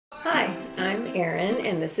Hi, I'm Erin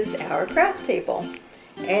and this is our craft table.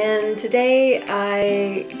 And today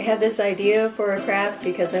I had this idea for a craft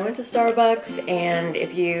because I went to Starbucks, and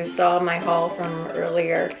if you saw my haul from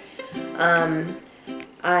earlier,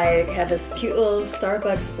 I had this cute little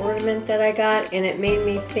Starbucks ornament that I got, and it made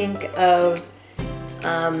me think of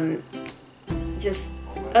just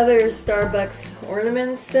other Starbucks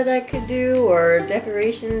ornaments that I could do or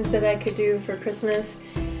decorations that I could do for Christmas.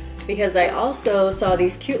 Because I also saw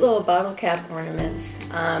these cute little bottle cap ornaments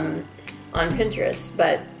on Pinterest,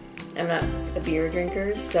 but I'm not a beer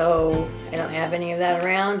drinker, so I don't have any of that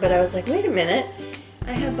around. But I was like, wait a minute,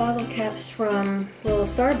 I have bottle caps from little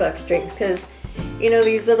Starbucks drinks, because you know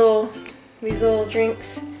these little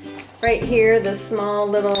drinks right here, the small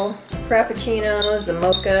little frappachinos, the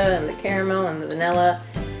mocha and the caramel and the vanilla.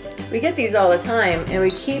 We get these all the time, and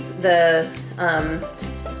we keep the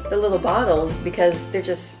little bottles because they're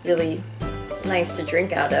just really nice to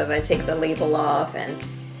drink out of. I take the label off and,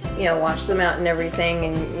 you know, wash them out and everything,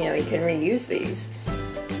 and you know, you can reuse these.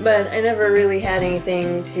 But I never really had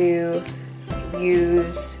anything to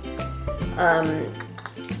use, or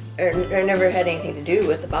never had anything to do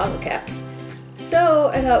with the bottle caps.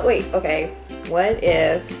 So I thought, wait, okay, what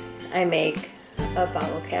if I make a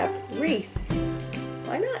bottle cap wreath?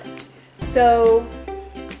 Why not? So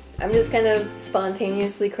I'm just kind of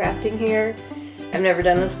spontaneously crafting here. I've never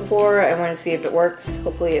done this before. I want to see if it works.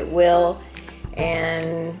 Hopefully it will.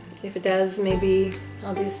 And if it does, maybe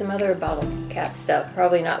I'll do some other bottle cap stuff.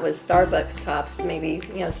 Probably not with Starbucks tops, but maybe,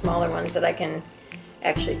 you know, smaller ones that I can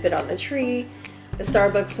actually fit on the tree. The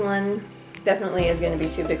Starbucks one definitely is going to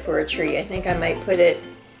be too big for a tree. I think I might put it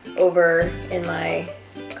over in my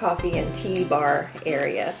coffee and tea bar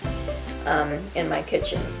area in my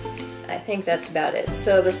kitchen. I think that's about it.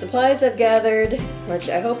 So the supplies I've gathered, which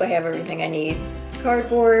I hope I have everything I need.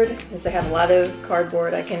 Cardboard, because I have a lot of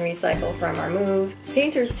cardboard I can recycle from our move.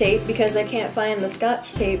 Painter's tape, because I can't find the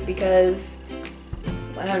Scotch tape because,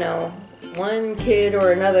 I don't know, one kid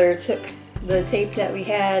or another took the tape that we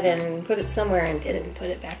had and put it somewhere and didn't put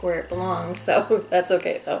it back where it belongs, so that's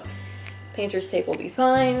okay though. Painter's tape will be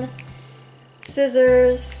fine.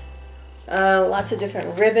 Scissors. Lots of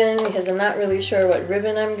different ribbon, because I'm not really sure what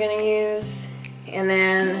ribbon I'm going to use. And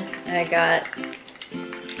then I got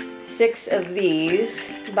 6 of these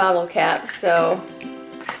bottle caps, so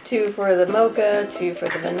 2 for the mocha, 2 for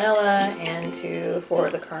the vanilla, and 2 for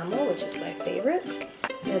the caramel, which is my favorite.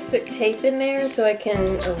 I'm going to stick tape in there so I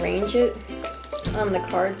can arrange it on the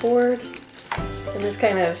cardboard. I'm just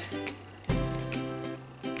kind of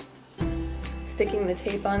sticking the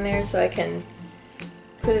tape on there so I can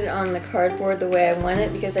put it on the cardboard the way I want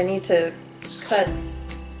it, because I need to cut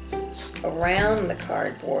around the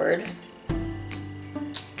cardboard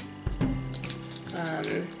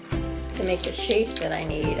to make the shape that I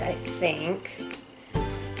need, I think.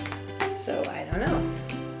 So I don't know.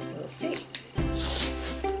 We'll see.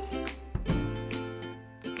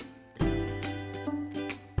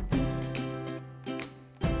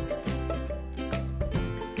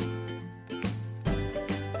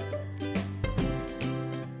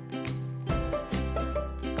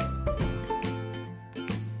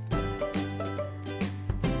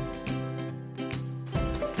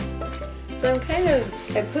 So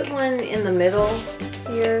I put one in the middle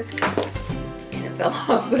here, and it fell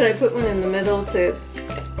off, but I put one in the middle to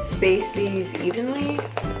space these evenly.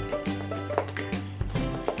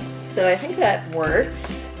 So I think that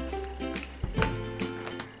works.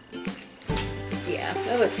 Yeah,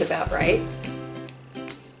 that looks about right.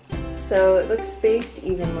 So it looks spaced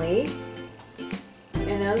evenly.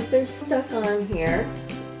 And now that there's stuff on here,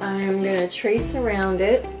 I'm going to trace around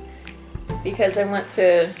it, because I want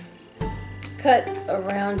to cut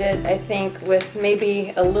around it, I think, with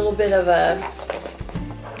maybe a little bit of a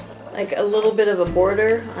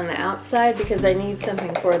border on the outside, because I need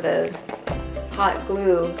something for the hot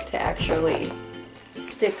glue to actually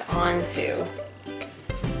stick onto.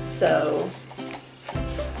 So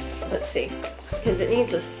let's see, because it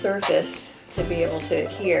needs a surface to be able to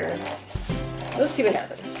adhere. Let's see what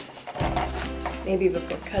happens. Maybe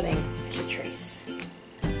before cutting I should trace.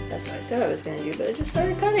 That's what I said I was going to do, but I just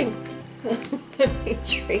started cutting. Let me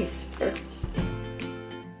trace first.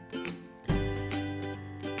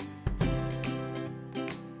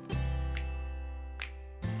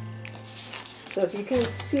 So if you can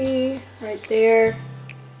see right there,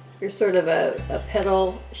 there's sort of a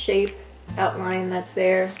petal shape outline that's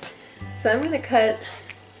there. So I'm going to cut,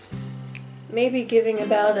 maybe giving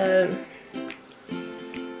about a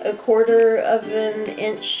 1/4 of an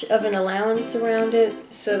inch of an allowance around it,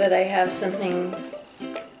 so that I have something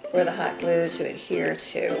for the hot glue to adhere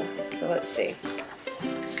to. So let's see.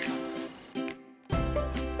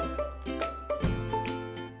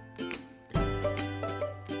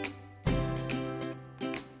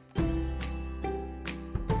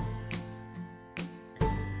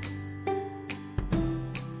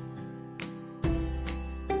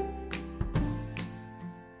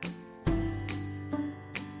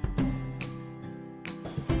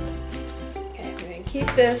 keep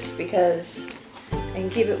this because I can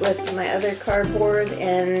keep it with my other cardboard,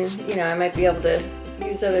 and you know, I might be able to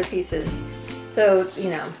use other pieces. So, you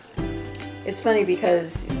know, it's funny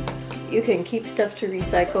because you can keep stuff to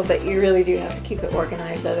recycle, but you really do have to keep it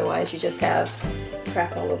organized, otherwise you just have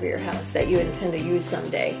crap all over your house that you intend to use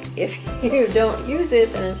someday. If you don't use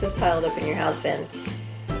it, then it's just piled up in your house, and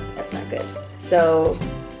that's not good. So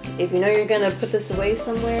if you know you're gonna put this away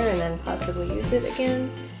somewhere and then possibly use it again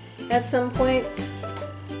at some point,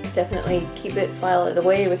 definitely keep it, file it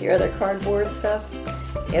away with your other cardboard stuff.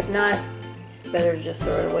 If not, better to just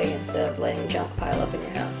throw it away instead of letting junk pile up in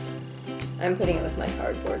your house. I'm putting it with my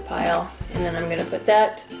cardboard pile, and then I'm gonna put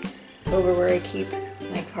that over where I keep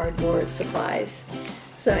my cardboard supplies.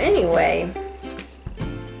 So anyway,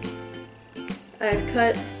 I've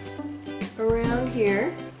cut around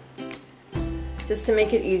here just to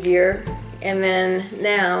make it easier, and then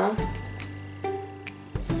now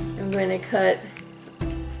I'm going to cut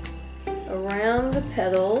around the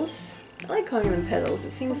petals. I like calling them petals.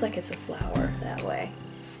 It seems like it's a flower that way.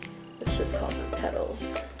 Let's just call them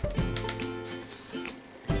petals.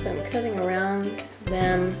 So I'm cutting around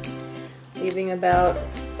them, leaving about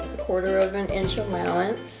 1/4 of an inch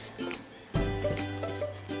allowance.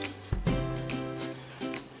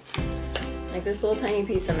 Like this little tiny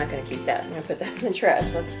piece, I'm not going to keep that. I'm going to put that in the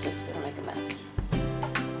trash. That's just going to make a mess.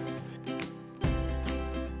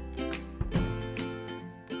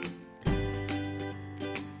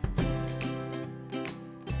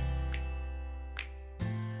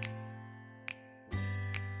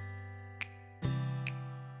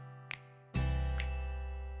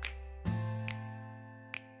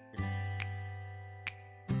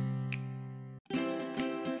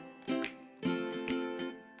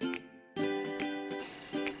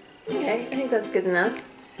 Okay, I think that's good enough.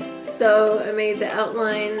 So I made the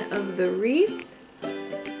outline of the wreath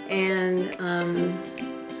and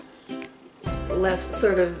left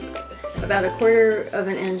sort of about 1/4 of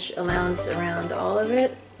an inch allowance around all of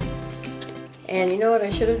it. And you know what I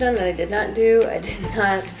should have done that I did not do? I did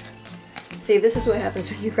not... See, this is what happens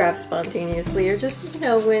when you craft spontaneously, or just, you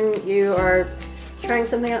know, when you are trying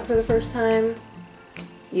something out for the first time,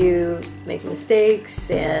 you make mistakes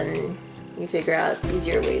and you figure out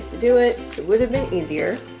easier ways to do it. It would have been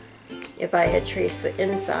easier if I had traced the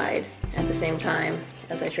inside at the same time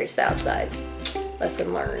as I traced the outside.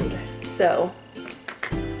 Lesson learned. So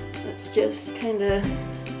let's just kind of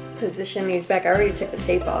position these back. I already took the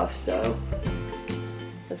tape off, so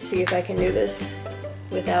let's see if I can do this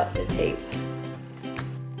without the tape.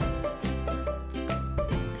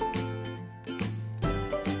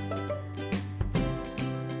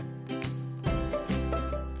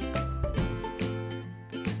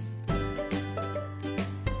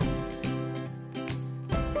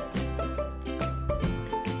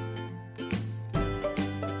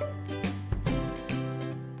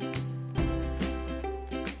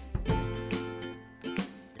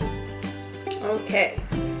 Okay,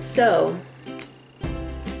 so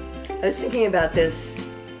I was thinking about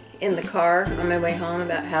this in the car on my way home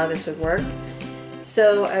about how this would work.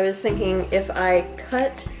 So I was thinking if I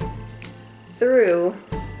cut through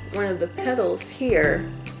one of the petals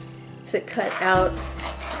here to cut out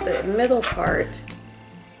the middle part,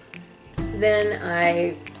 then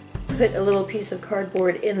I put a little piece of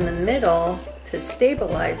cardboard in the middle to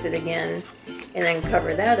stabilize it again, and then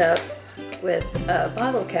cover that up with a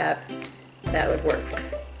bottle cap, that would work.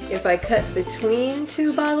 If I cut between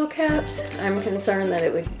two bottle caps, I'm concerned that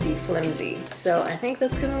it would be flimsy. So I think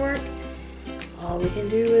that's gonna work. All we can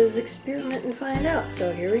do is experiment and find out.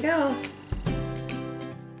 So here we go.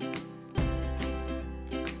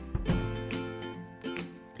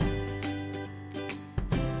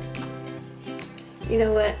 You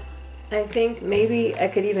know what? I think maybe I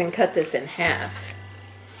could even cut this in half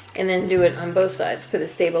and then do it on both sides. Put a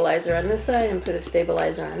stabilizer on this side and put a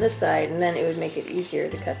stabilizer on this side, and then it would make it easier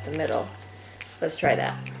to cut the middle. Let's try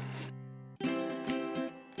that.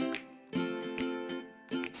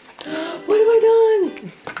 What have I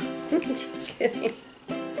done? Just kidding.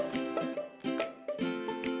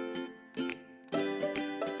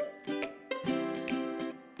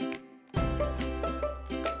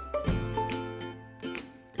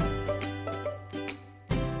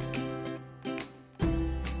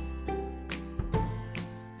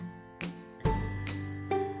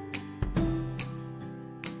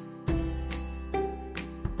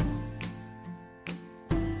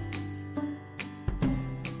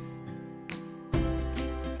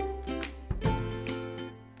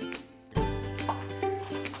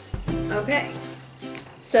 Okay,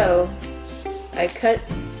 so I cut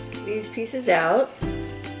these pieces out,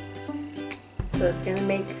 so it's going to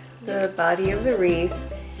make the body of the wreath,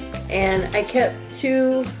 and I kept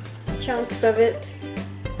 2 chunks of it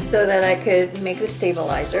so that I could make the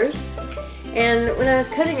stabilizers. And when I was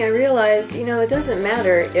cutting, I realized, you know, it doesn't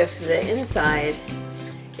matter if the inside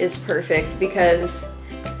is perfect, because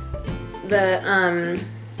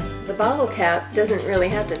the bottle cap doesn't really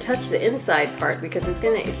have to touch the inside part, because it's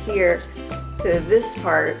going to adhere to this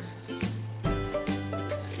part.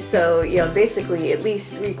 So, you know, basically at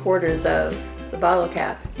least 3/4 of the bottle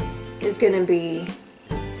cap is going to be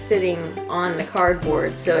sitting on the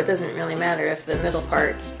cardboard, so it doesn't really matter if the middle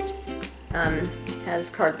part has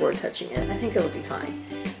cardboard touching it. I think it'll be fine.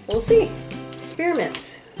 We'll see.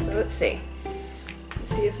 Experiments. So let's see.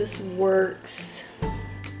 Let's see if this works.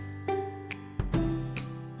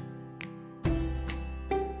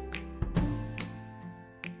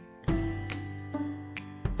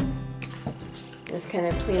 Just kind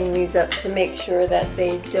of cleaning these up to make sure that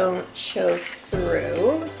they don't show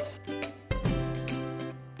through.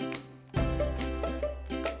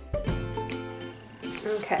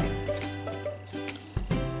 Okay.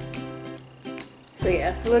 So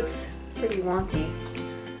yeah, it looks pretty wonky,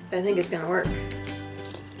 but I think it's gonna work.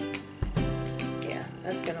 Yeah,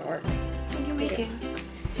 that's gonna work. What are you making?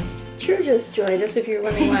 True just joined us. If you're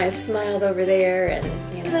wondering why I smiled over there, and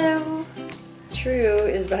you know. Hello. True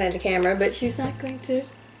is behind the camera, but she's not going to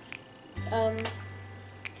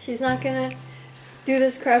do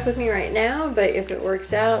this crap with me right now, but if it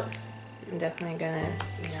works out, I'm definitely gonna,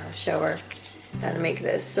 you know, show her how to make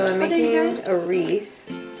this. So I'm making a wreath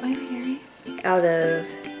out of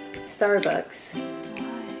Starbucks.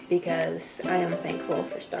 Why? Because I am thankful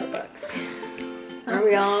for Starbucks. Aren't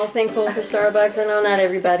we all thankful for Starbucks? I know not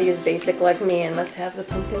everybody is basic like me and must have the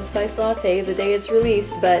pumpkin spice latte the day it's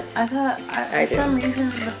released, but I thought, for some reason,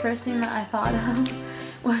 the first thing that I thought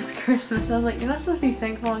of was Christmas. I was like, you're not supposed to be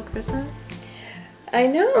thankful on Christmas? I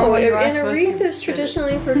know, and a wreath is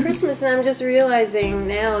traditionally for Christmas, and I'm just realizing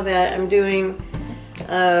now that I'm doing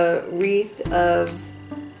a wreath of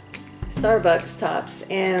Starbucks tops,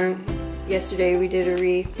 and yesterday we did a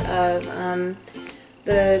wreath of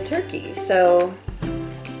the turkey, so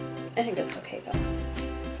I think that's okay though.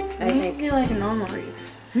 I need to do like a normal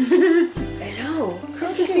wreath. I know,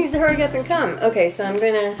 Christmas needs to hurry up and come. Okay, so I'm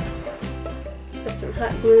gonna put some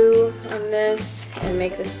hot glue on this and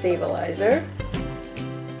make the stabilizer.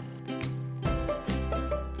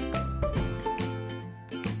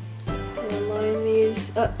 Line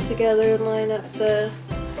these up together, line up the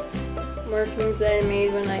markings that I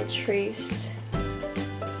made when I traced the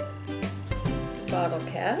bottle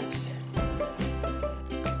caps.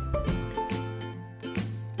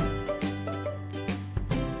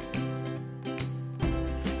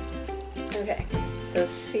 Okay, so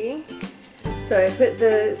see? So I put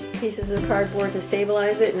the pieces of cardboard to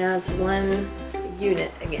stabilize it, now it's one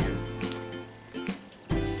unit again.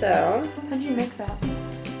 So, how'd you make that?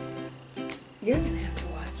 You're gonna have to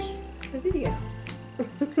watch the video.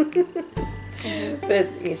 But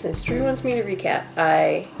yeah, since Drew wants me to recap,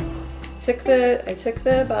 I took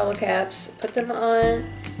the bottle caps, put them on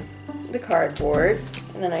the cardboard,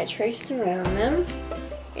 and then I traced around them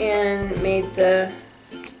and made the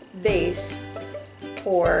base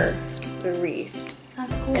for the wreath.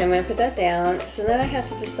 That's cool. And I'm gonna put that down. So then I have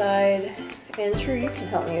to decide, and Drew, you can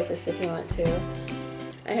help me with this if you want to.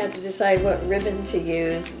 I have to decide what ribbon to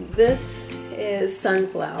use. This is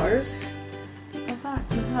sunflowers. That's not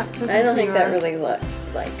Christmas. I don't think that really looks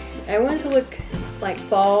like. I want it to look like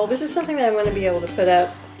fall. This is something that I want to be able to put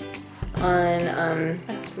up on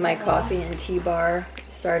my coffee and tea bar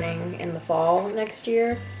starting in the fall next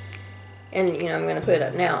year. And you know, I'm going to put it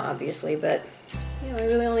up now, obviously, but you know, I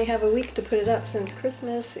really only have a week to put it up since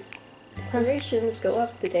Christmas decorations go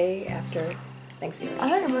up the day after Thanksgiving. I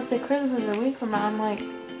thought you were going to say Christmas is a week from now. I'm like,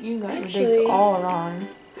 you got your dates all wrong.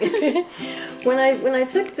 When I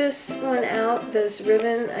took this one out, this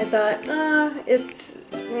ribbon, I thought, it's,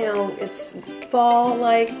 you know, it's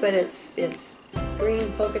fall-like, but it's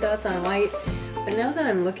green polka dots on white. But now that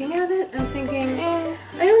I'm looking at it, I'm thinking,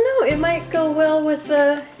 I don't know, it might go well with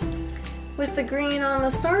the green on the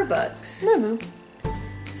Starbucks. Maybe.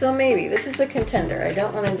 So maybe this is a contender. I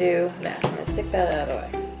don't want to do that. I'm gonna stick that out of the way.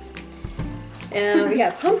 And we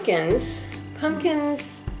have pumpkins.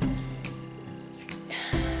 Pumpkins.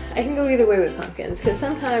 I can go either way with pumpkins, because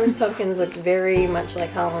sometimes pumpkins look very much like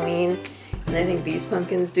Halloween, and I think these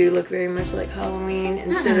pumpkins do look very much like Halloween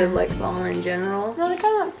instead of like fall in general. No, they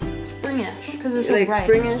kind of look springish because they're so like bright.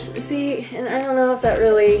 Springish. See, and I don't know if that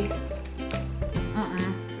really.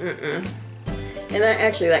 And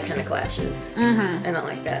actually, that kind of clashes. I don't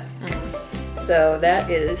like that. So that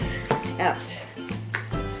is out.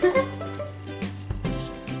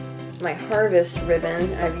 my harvest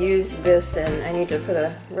ribbon. I've used this and I need to put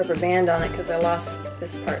a rubber band on it because I lost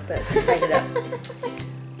this part, but I tied it up.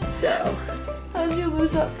 So. How did you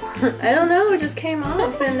lose that part? I don't know, it just came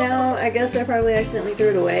off and now I guess I probably accidentally threw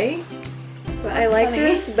it away. But I like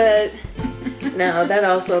this, but no, that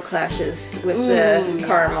also clashes with the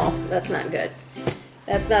caramel. That's not good.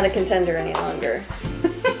 That's not a contender any longer.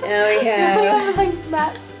 Now we have...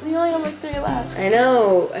 You only have like 3 left. I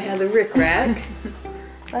know, I have the Rick Rack.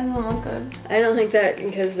 That doesn't look good. I don't think that,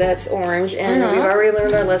 because that's orange, and we've already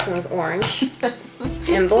learned our lesson with orange.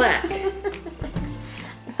 And black.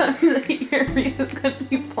 That means that your wreath is going to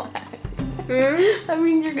be black. Hmm? I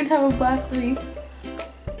mean, you're going to have a black wreath.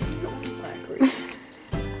 Black wreath.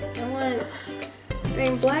 I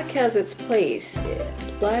mean, black has its place.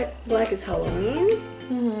 Black is Halloween.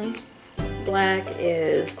 Mm-hmm. Black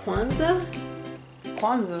is Kwanzaa.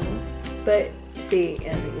 Kwanzaa? But, see,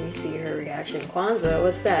 and you see her reaction. Kwanzaa,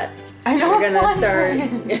 what's that? I know we're gonna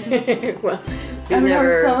start. Well, we've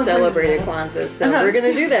never celebrated Kwanzaa, so we're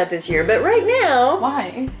gonna do that this year. But right now,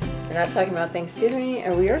 why? We're not talking about Thanksgiving,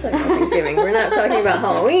 or we are talking about Thanksgiving. We're not talking about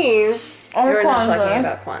Halloween, or we're Kwanzaa. not talking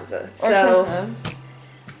about Kwanzaa. Or so Christmas.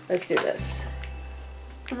 Let's do this.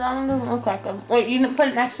 But that one doesn't look like them. Wait, you didn't put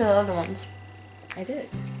it next to the other ones. I did.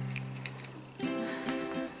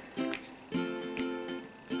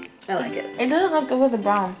 I like it. It doesn't look good with the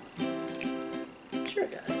brown. Sure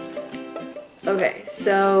it does. Okay,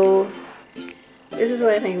 so this is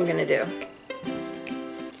what I think I'm gonna do.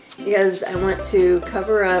 Because I want to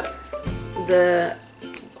cover up the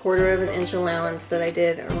 1/4 of an inch allowance that I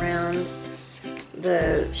did around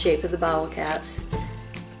the shape of the bottle caps.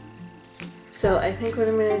 So I think what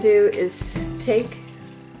I'm gonna do is take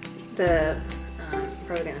the, I'm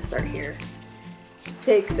probably gonna start here.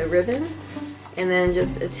 Take the ribbon and then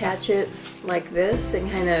just attach it like this and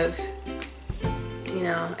kind of, you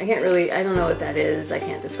know, I don't know what that is. I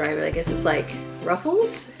can't describe it. I guess it's like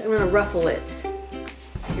ruffles. I'm going to ruffle it.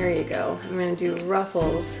 Here you go. I'm going to do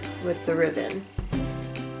ruffles with the ribbon.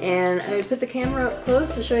 And I would put the camera up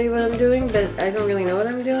close to show you what I'm doing, but I don't really know what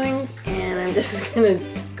I'm doing. And I'm just going to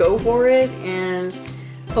go for it. And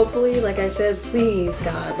hopefully, like I said, please,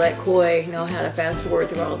 God, let Koi know how to fast forward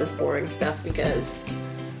through all this boring stuff, because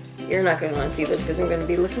you're not going to want to see this, because I'm going to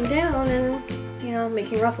be looking down and, you know,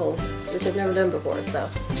 making ruffles, which I've never done before, so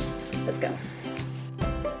let's go.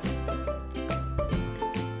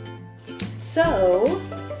 So,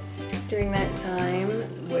 during that time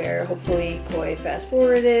where hopefully Koi fast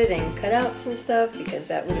forwarded and cut out some stuff, because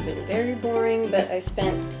that would have been very boring, but I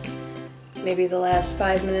spent maybe the last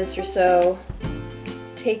 5 minutes or so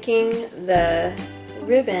taking the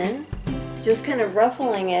ribbon, just kind of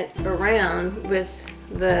ruffling it around with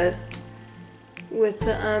the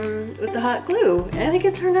hot glue. And I think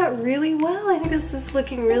it turned out really well. I think this is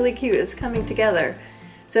looking really cute. It's coming together.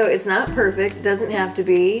 So it's not perfect. It doesn't have to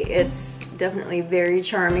be. It's definitely very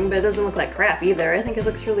charming, but it doesn't look like crap either. I think it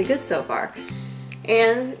looks really good so far.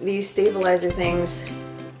 And these stabilizer things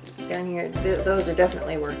down here, those are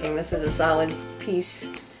definitely working. This is a solid piece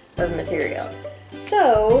of material.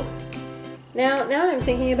 So now I'm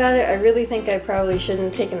thinking about it, I really think I probably shouldn't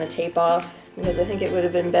have taken the tape off, because I think it would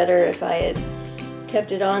have been better if I had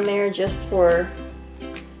kept it on there just for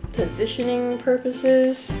positioning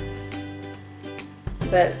purposes.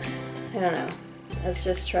 But I don't know. Let's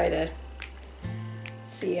just try to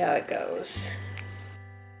see how it goes.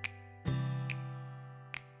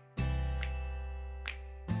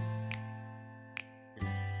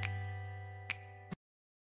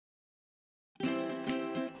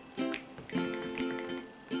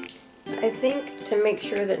 I think to make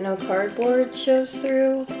sure that no cardboard shows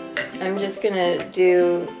through, I'm just gonna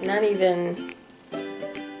do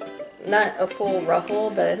not a full ruffle,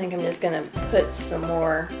 but I think I'm just gonna put some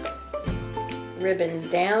more ribbon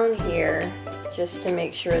down here just to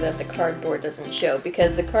make sure that the cardboard doesn't show,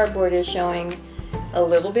 because the cardboard is showing a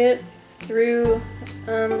little bit through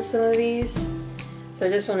some of these. So I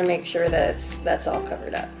just want to make sure that that's all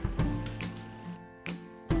covered up.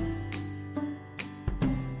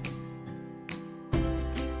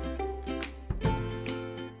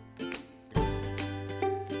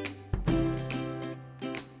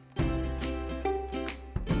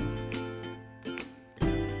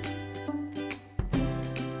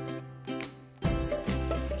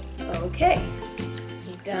 Okay,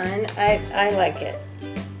 done. I like it.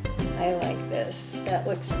 I like this. That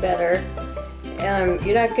looks better.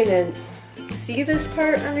 You're not gonna see this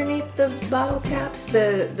part underneath the bottle caps,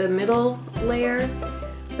 the middle layer,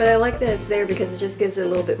 but I like that it's there because it just gives it a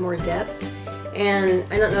little bit more depth. And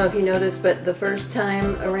I don't know if you noticed, but the first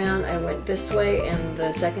time around I went this way, and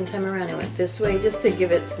the second time around I went this way, just to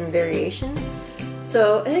give it some variation.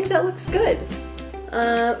 So I think that looks good.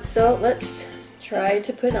 So let's try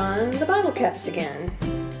to put on the bottle caps again.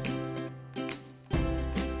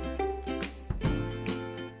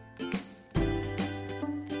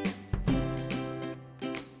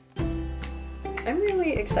 I'm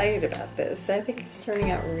really excited about this. I think it's turning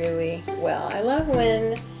out really well. I love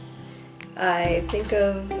when I think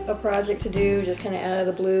of a project to do just kind of out of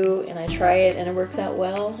the blue and I try it and it works out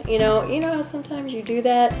well. You know how sometimes you do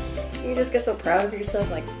that, you just get so proud of yourself,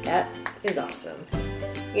 like, that is awesome.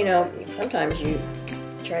 You know, sometimes you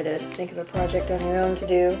try to think of a project on your own to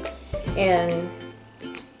do and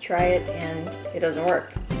try it and it doesn't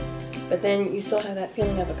work. But then you still have that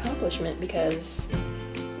feeling of accomplishment because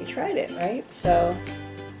you tried it, right? So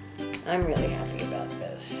I'm really happy about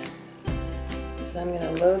this. So I'm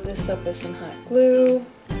going to load this up with some hot glue.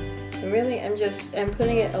 And really, I'm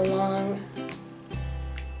putting it along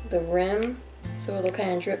the rim so it'll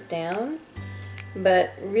kind of drip down.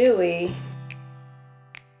 But really,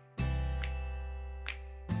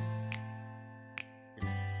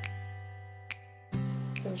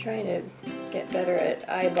 so I'm trying to get better at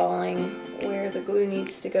eyeballing where the glue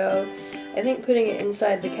needs to go. I think putting it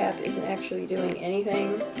inside the cap isn't actually doing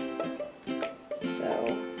anything. So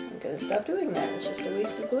I'm going to stop doing that. It's just a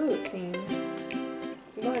waste of glue, it seems.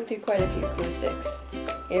 I'm going through quite a few glue sticks.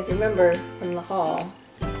 If you remember from the haul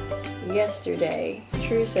yesterday,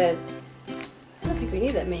 True said, I don't think we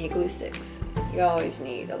need that many glue sticks. You always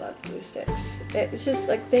need a lot of glue sticks. It's just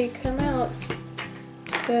like they come out,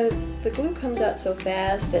 the glue comes out so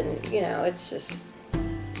fast, and you know, it's just,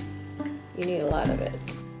 you need a lot of it.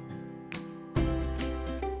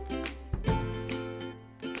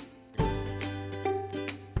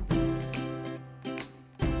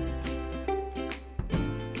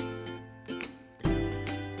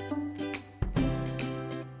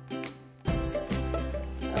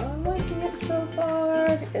 I'm liking it so far.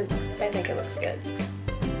 I think it looks good.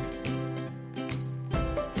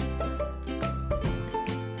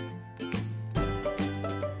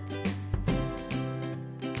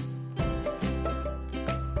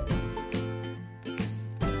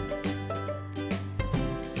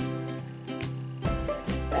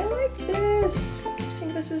 I like this. I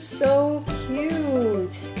think this is so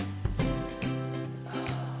cute.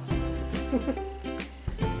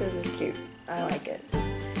 This is cute. I like it.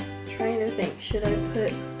 I'm trying to think, should I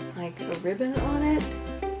put like a ribbon on it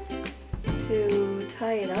to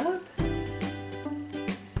tie it up?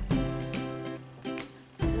 I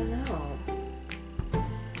don't know.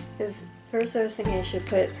 Because first I was thinking I should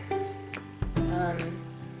put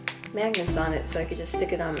magnets on it so I could just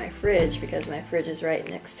stick it on my fridge, because my fridge is right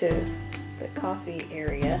next to the coffee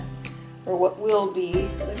area, or what will be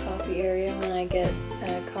the coffee area when I get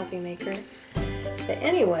a coffee maker. But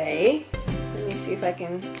anyway, let me see if I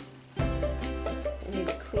need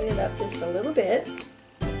to clean it up just a little bit.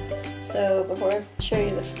 So before I show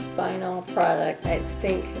you the final product, I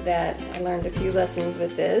think that I learned a few lessons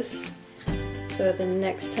with this. So the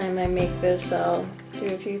next time I make this, I'll do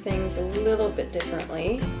a few things a little bit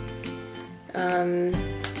differently. I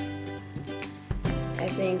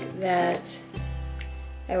think that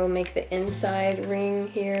I will make the inside ring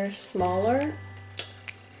here smaller.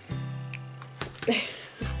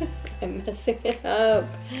 I'm messing it up.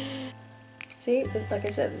 See, like I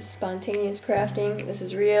said, this is spontaneous crafting. This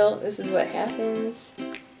is real. This is what happens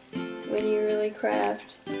when you really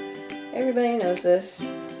craft. Everybody knows this.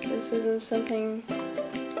 This isn't something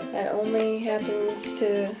that only happens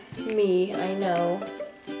to me, I know.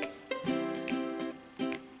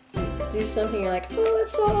 You do something, you're like, oh,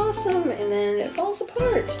 that's so awesome, and then it falls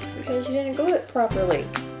apart because you didn't glue it properly.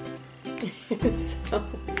 So,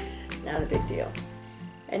 not a big deal.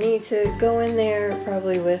 I need to go in there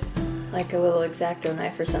probably with like a little X-Acto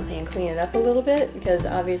knife or something and clean it up a little bit, because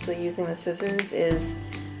obviously using the scissors is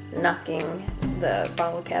knocking the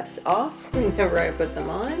bottle caps off whenever I put them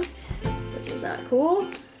on, which is not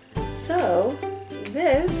cool. So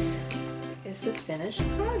this is the finished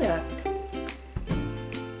product.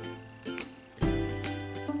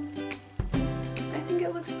 I think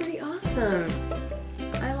it looks pretty awesome.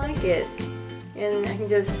 I like it. And I can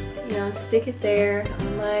just, you know, stick it there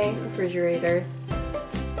on my refrigerator,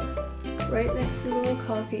 right next to the little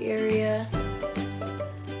coffee area.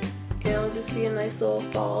 It'll just be a nice little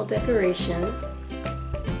fall decoration.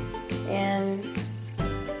 And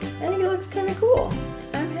I think it looks kind of cool.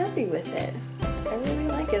 I'm happy with it. I really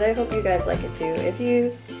like it. I hope you guys like it too. If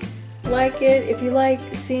you like it, if you like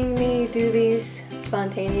seeing me do these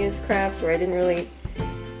spontaneous crafts where I didn't really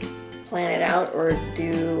plan it out or do,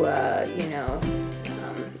 you know,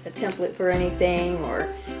 a template for anything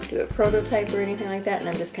or do a prototype or anything like that, and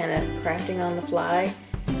I'm just kind of crafting on the fly,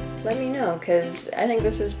 let me know, because I think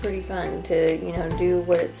this was pretty fun to, you know, do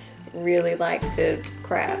what it's really like to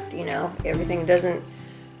craft. You know, everything doesn't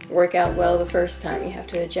work out well the first time. You have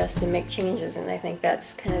to adjust and make changes, and I think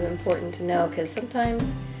that's kind of important to know, because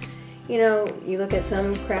sometimes, you know, you look at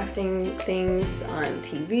some crafting things on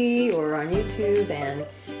TV or on YouTube and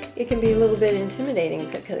it can be a little bit intimidating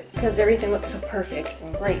because everything looks so perfect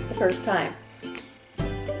and great the first time.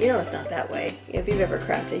 You know it's not that way. If you've ever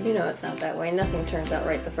crafted, you know it's not that way. Nothing turns out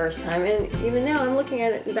right the first time. And even now I'm looking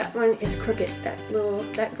at it, that one is crooked.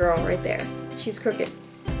 That girl right there, she's crooked.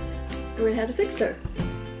 I'm gonna have to fix her.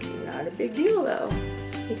 Not a big deal though,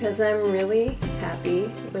 because I'm really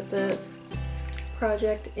happy with the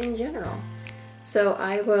project in general. So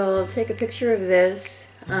I will take a picture of this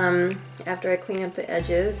after I clean up the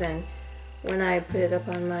edges and when I put it up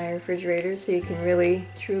on my refrigerator, so you can really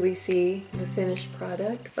truly see the finished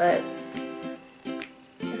product. But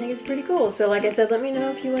I think it's pretty cool. So like I said, let me know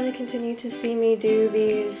if you want to continue to see me do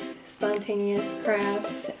these spontaneous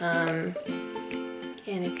crafts, and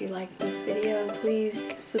if you like this video,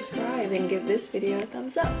 please subscribe and give this video a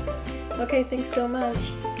thumbs up. Okay, thanks so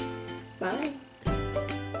much. Bye.